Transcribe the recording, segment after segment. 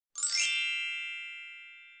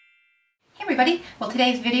everybody. Well,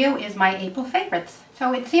 today's video is my April favorites.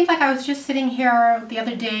 So it seems like I was just sitting here the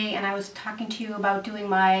other day and I was talking to you about doing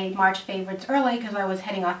my March favorites early because I was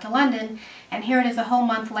heading off to London, and here it is a whole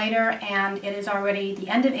month later and it is already the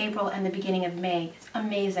end of April and the beginning of May. It's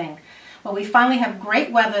amazing. Well, we finally have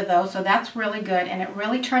great weather though, so that's really good, and it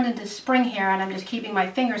really turned into spring here, and I'm just keeping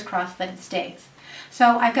my fingers crossed that it stays.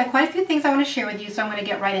 So I've got quite a few things I want to share with you, so I'm going to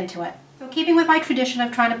get right into it. So keeping with my tradition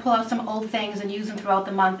of trying to pull out some old things and use them throughout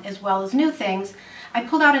the month as well as new things, I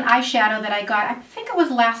pulled out an eyeshadow that I got, I think it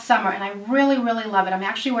was last summer, and I really love it. I'm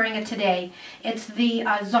actually wearing it today. It's the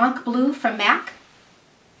Zonk Bleu from MAC.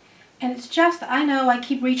 And it's just, I know I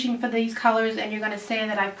keep reaching for these colors and you're going to say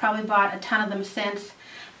that I've probably bought a ton of them since,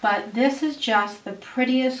 but this is just the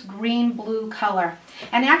prettiest green-blue color.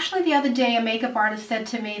 And actually the other day a makeup artist said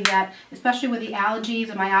to me that, especially with the allergies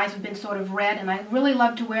and my eyes have been sort of red, and I really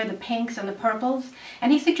love to wear the pinks and the purples,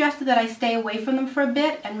 and he suggested that I stay away from them for a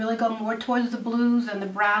bit and really go more towards the blues and the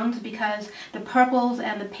browns, because the purples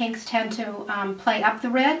and the pinks tend to play up the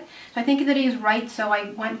red. So I think that he's right, so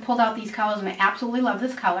I went and pulled out these colors and I absolutely love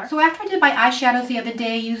this color. So after I did my eyeshadows the other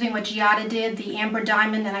day using what Giada did, the Amber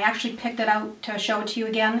Diamond, and I actually picked it out to show it to you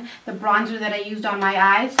again, the bronzer that I used on my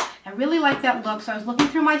eyes. I really like that look, so I was looking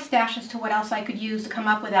through my stash as to what else I could use to come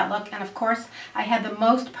up with that look, and of course I had the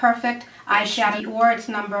most perfect eyeshadow, or it's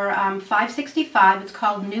number 565. It's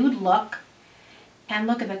called Nude Look, and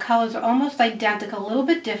look at the colors are almost identical, a little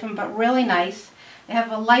bit different but really nice. They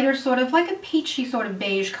have a lighter sort of like a peachy sort of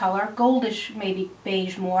beige color, goldish maybe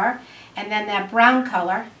beige more, and then that brown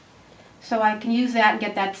color. So I can use that and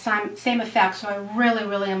get that same effect, so I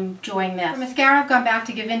really am enjoying this. For mascara, I've gone back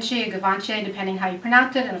to Givenchy or Givenchy, depending how you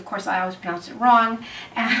pronounce it, and of course I always pronounce it wrong.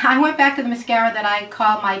 And I went back to the mascara that I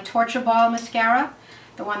call my Torture Ball mascara,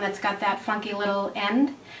 the one that's got that funky little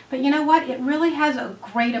end. But you know what? It really has a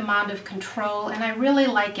great amount of control, and I really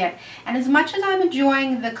like it. And as much as I'm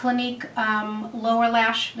enjoying the Clinique Lower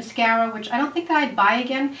Lash Mascara, which I don't think that I'd buy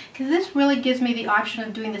again, because this really gives me the option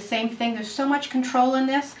of doing the same thing. There's so much control in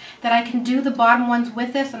this that I can do the bottom ones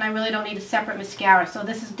with this, and I really don't need a separate mascara. So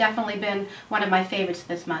this has definitely been one of my favorites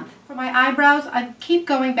this month. For my eyebrows, I keep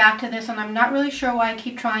going back to this, and I'm not really sure why I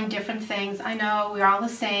keep trying different things. I know we're all the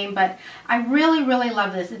same, but I really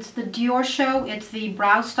love this. It's the Dior Show. It's the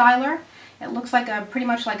Brow Styler. It looks like pretty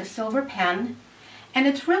much like a silver pen, and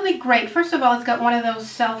it's really great. First of all, it's got one of those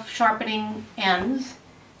self-sharpening ends,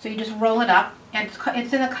 so you just roll it up, and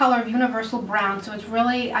it's in the color of universal brown, so it's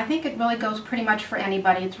really, I think it really goes pretty much for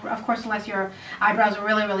anybody. It's, of course, unless your eyebrows are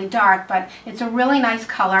really dark, but it's a really nice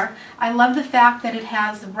color. I love the fact that it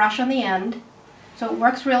has the brush on the end, so it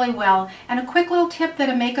works really well. And a quick little tip that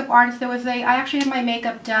a makeup artist, I actually had my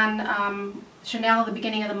makeup done, Chanel at the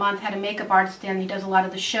beginning of the month had a makeup artist in. He does a lot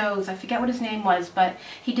of the shows. I forget what his name was, but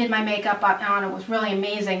he did my makeup on. It was really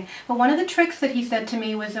amazing. But one of the tricks that he said to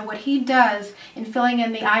me was that what he does in filling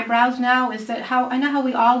in the eyebrows now is that I know how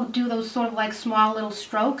we all do those sort of like small little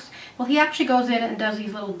strokes. Well, he actually goes in and does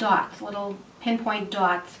these little dots, little pinpoint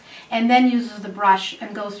dots, and then uses the brush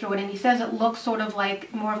and goes through it, and he says it looks sort of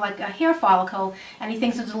like more like a hair follicle, and he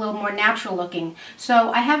thinks it's a little more natural looking.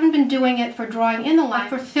 So I haven't been doing it for drawing in the line.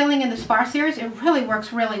 For filling in the sparse areas, it really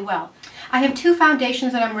works really well. I have two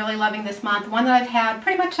foundations that I'm really loving this month. One that I've had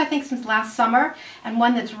pretty much I think since last summer, and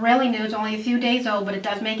one that's really new. It's only a few days old, but it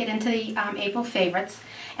does make it into the April favorites.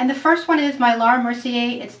 And the first one is my Laura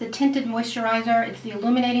Mercier. It's the Tinted Moisturizer. It's the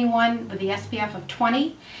Illuminating one with the SPF of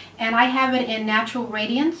 20. And I have it in Natural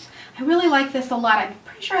Radiance. I really like this a lot. I'm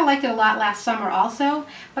pretty sure I liked it a lot last summer also.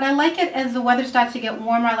 But I like it as the weather starts to get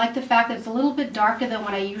warmer. I like the fact that it's a little bit darker than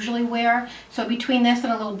what I usually wear. So between this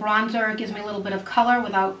and a little bronzer, it gives me a little bit of color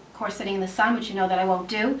without, of course, sitting in the sun, which you know that I won't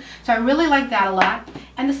do. So I really like that a lot.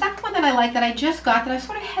 And the second one that I like that I just got that I was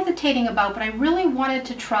sort of hesitating about, but I really wanted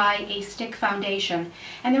to try a stick foundation.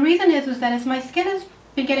 And the reason is that as my skin has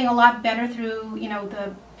been getting a lot better through, you know,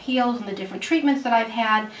 the peels and the different treatments that I've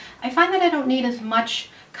had, I find that I don't need as much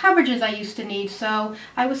coverage as I used to need. So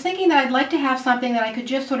I was thinking that I'd like to have something that I could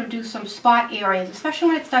just sort of do some spot areas, especially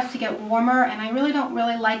when it starts to get warmer, and I really don't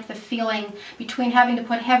like the feeling between having to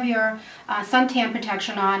put heavier suntan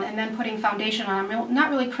protection on and then putting foundation on. I'm not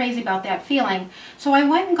really crazy about that feeling. So I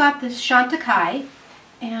went and got this Chantecaille,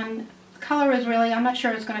 and color is really, I'm not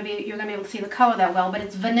sure it's going to be, you're going to be able to see the color that well, but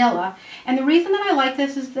it's vanilla. And the reason that I like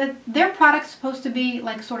this is that their product's supposed to be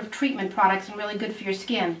like sort of treatment products and really good for your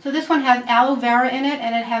skin. So this one has aloe vera in it,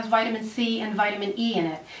 and it has vitamin C and vitamin E in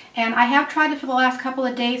it. And I have tried it for the last couple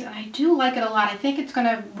of days, and I do like it a lot. I think it's going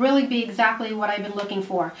to really be exactly what I've been looking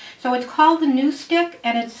for. So it's called the New Stick,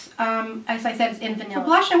 and it's, as I said, it's in vanilla. For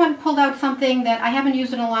blush, I went and pulled out something that I haven't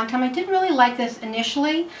used in a long time. I didn't really like this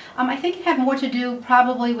initially. I think it had more to do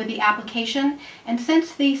probably with the application application. And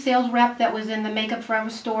since the sales rep that was in the Makeup Forever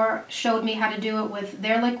store showed me how to do it with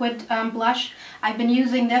their liquid blush, I've been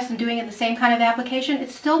using this and doing it the same kind of application.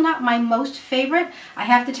 It's still not my most favorite. I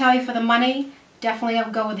have to tell you, for the money, definitely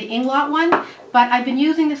I'll go with the Inglot one. But I've been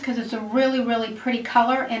using this because it's a really, really pretty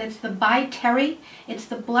color, and it's the By Terry. It's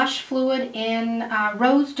the blush fluid in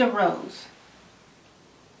Rose de Rose.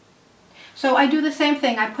 So I do the same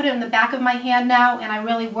thing. I put it in the back of my hand now, and I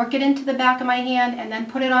really work it into the back of my hand and then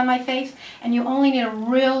put it on my face. And you only need a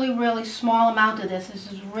really, really small amount of this.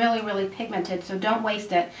 This is really, really pigmented, so don't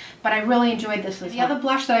waste it. But I really enjoyed this. The other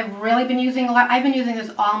blush that I've really been using a lot, I've been using this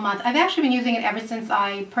all month. I've actually been using it ever since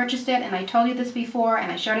I purchased it, and I told you this before,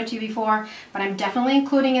 and I showed it to you before, but I'm definitely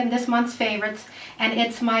including it in this month's favorites. And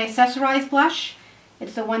it's my Accessorize blush.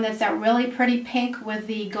 It's the one that's that really pretty pink with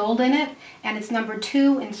the gold in it, and it's number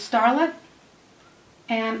 2 in Starlet.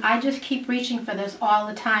 And I just keep reaching for this all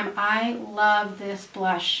the time. I love this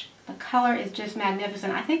blush. The color is just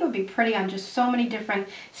magnificent. I think it would be pretty on just so many different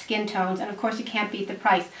skin tones. And of course, you can't beat the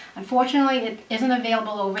price. Unfortunately, it isn't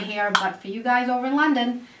available over here, but for you guys over in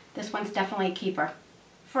London, this one's definitely a keeper.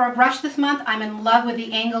 For a brush this month, I'm in love with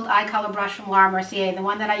the angled eye color brush from Laura Mercier, the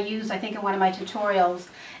one that I used, I think, in one of my tutorials.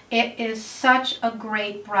 It is such a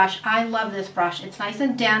great brush. I love this brush. It's nice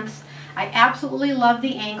and dense. I absolutely love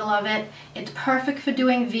the angle of it. It's perfect for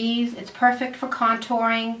doing V's. It's perfect for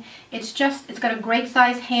contouring. It's got a great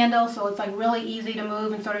size handle, so it's like really easy to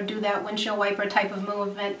move and sort of do that windshield wiper type of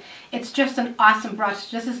movement. It's just an awesome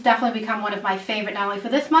brush. This has definitely become one of my favorite, not only for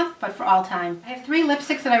this month, but for all time. I have 3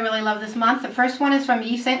 lipsticks that I really love this month. The first one is from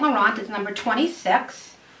Yves Saint Laurent. It's number 26.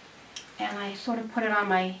 And I sort of put it on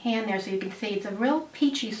my hand there so you can see it's a real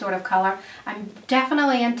peachy sort of color. I'm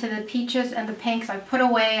definitely into the peaches and the pinks. I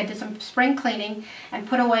did some spring cleaning and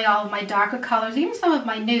put away all of my darker colors, even some of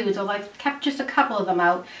my nudes, although I've kept just a couple of them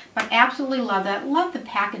out. But absolutely love that. Love the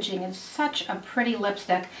packaging. It's such a pretty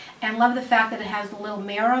lipstick. And love the fact that it has the little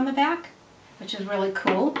mirror on the back, which is really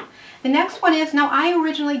cool. The next one is, now I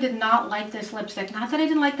originally did not like this lipstick. Not that I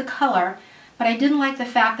didn't like the color, but I didn't like the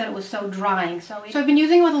fact that it was so drying. So I've been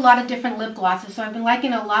using it with a lot of different lip glosses, so I've been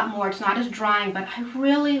liking it a lot more. It's not as drying, but I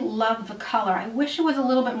really love the color. I wish it was a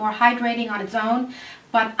little bit more hydrating on its own,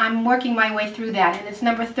 but I'm working my way through that. And it's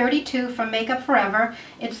number 32 from Makeup Forever.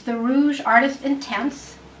 It's the Rouge Artist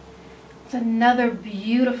Intense. It's another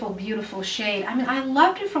beautiful, beautiful shade. I mean, I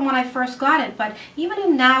loved it from when I first got it, but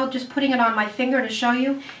even now, just putting it on my finger to show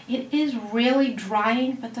you, it is really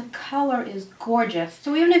drying, but the color is gorgeous.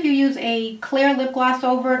 So even if you use a clear lip gloss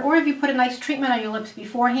over it, or if you put a nice treatment on your lips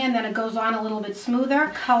beforehand, then it goes on a little bit smoother.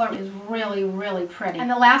 The color is really, really pretty. And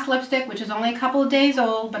the last lipstick, which is only a couple of days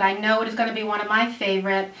old, but I know it is going to be one of my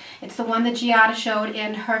favorite. It's the one that Giada showed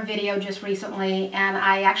in her video just recently, and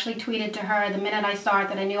I actually tweeted to her the minute I saw it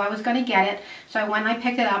that I knew I was going to get it. So I went and I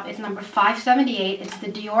picked it up. It's number 578. It's the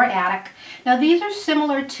Dior Addict. Now these are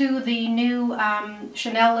similar to the new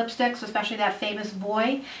Chanel lipsticks, especially that famous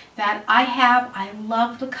boy that I have. I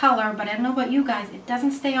love the color, but I don't know about you guys. It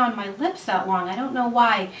doesn't stay on my lips that long. I don't know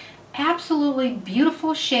why. Absolutely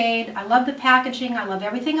beautiful shade. I love the packaging. I love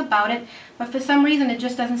everything about it. But for some reason, it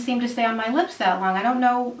just doesn't seem to stay on my lips that long. I don't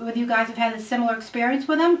know whether you guys have had a similar experience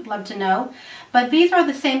with them. I'd love to know. But these are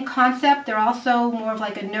the same concept. They're also more of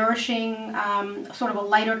like a nourishing, sort of a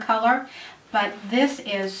lighter color. But this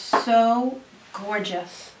is so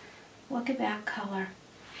gorgeous. Look at that color.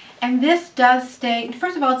 And this does stay,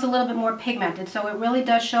 first of all, it's a little bit more pigmented, so it really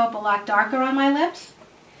does show up a lot darker on my lips.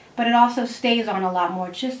 But it also stays on a lot more.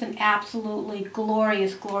 It's just an absolutely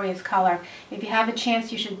glorious, glorious color. If you have a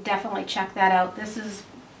chance, you should definitely check that out. This is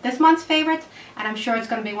this month's favorite, and I'm sure it's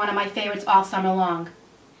going to be one of my favorites all summer long.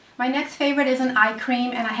 My next favorite is an eye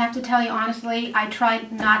cream, and I have to tell you honestly, I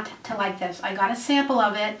tried not to like this. I got a sample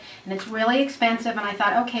of it, and it's really expensive, and I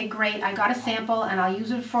thought, okay, great, I got a sample, and I'll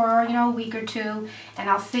use it for, you know, a week or two, and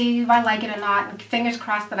I'll see if I like it or not, and fingers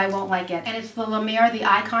crossed that I won't like it. And it's the Mer the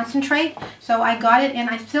Eye Concentrate, so I got it, and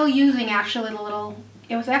I'm still using actually the little,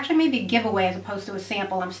 it was actually maybe a giveaway as opposed to a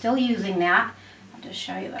sample. I'm still using that. I'll just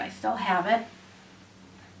show you that I still have it.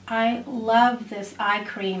 I love this eye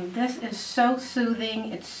cream. This is so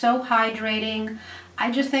soothing. It's so hydrating.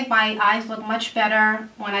 I just think my eyes look much better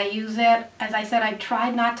when I use it. As I said, I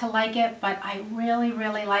tried not to like it, but I really,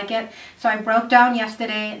 really like it. So I broke down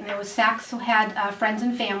yesterday, and there was Saks who had friends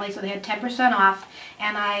and family, so they had 10% off,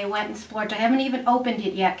 and I went and splurged. I haven't even opened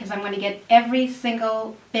it yet because I'm going to get every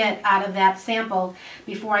single bit out of that sample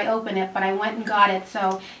before I open it, but I went and got it.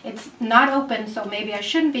 So it's not open, so maybe I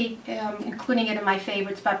shouldn't be including it in my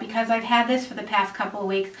favorites, but because I've had this for the past couple of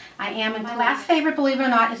weeks, I am including it. My last favorite, believe it or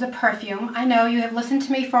not, is a perfume. I know you have listened listened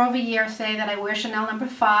to me for over a year say that I wear Chanel No.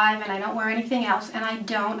 5 and I don't wear anything else, and I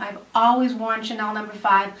don't. I've always worn Chanel No.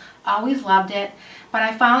 5, always loved it. But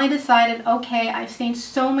I finally decided, okay, I've seen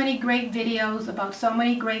so many great videos about so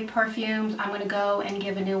many great perfumes, I'm going to go and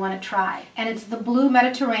give a new one a try. And it's the Blue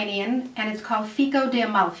Mediterranean, and it's called Fico de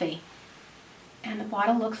Amalfi. And the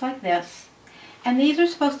bottle looks like this. And these are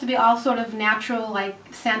supposed to be all sort of natural, like,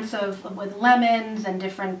 scents with lemons and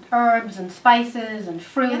different herbs and spices and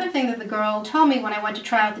fruit. The other thing that the girl told me when I went to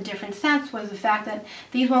try out the different scents was the fact that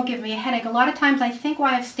these won't give me a headache. A lot of times I think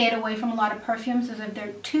why I've stayed away from a lot of perfumes is if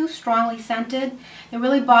they're too strongly scented, they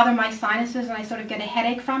really bother my sinuses and I sort of get a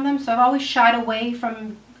headache from them. So I've always shied away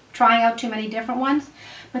from trying out too many different ones.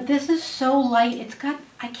 But this is so light. It's got,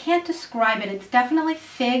 I can't describe it. It's definitely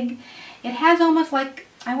fig. It has almost like,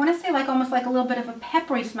 I want to say like almost like a little bit of a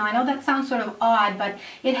peppery smell. I know that sounds sort of odd, but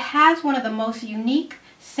it has one of the most unique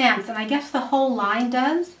scents, and I guess the whole line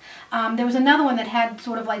does. There was another one that had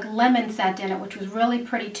sort of like lemon scent in it, which was really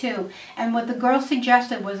pretty too. And what the girl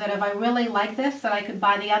suggested was that if I really like this, that I could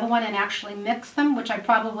buy the other one and actually mix them, which I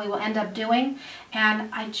probably will end up doing. And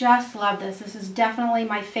I just love this. This is definitely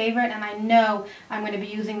my favorite, and I know I'm going to be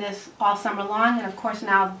using this all summer long. And of course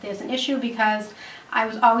now there's an issue because I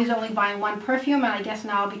was always only buying one perfume, and I guess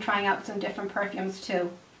now I'll be trying out some different perfumes too.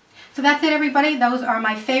 So that's it, everybody. Those are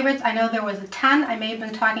my favorites. I know there was a ton. I may have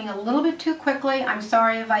been talking a little bit too quickly. I'm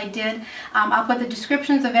sorry if I did. I'll put the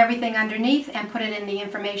descriptions of everything underneath and put it in the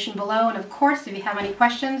information below. And of course, if you have any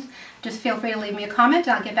questions, just feel free to leave me a comment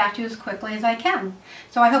and I'll get back to you as quickly as I can.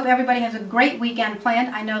 So I hope everybody has a great weekend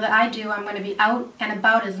planned. I know that I do. I'm going to be out and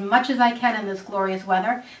about as much as I can in this glorious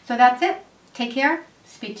weather. So that's it. Take care.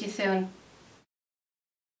 Speak to you soon.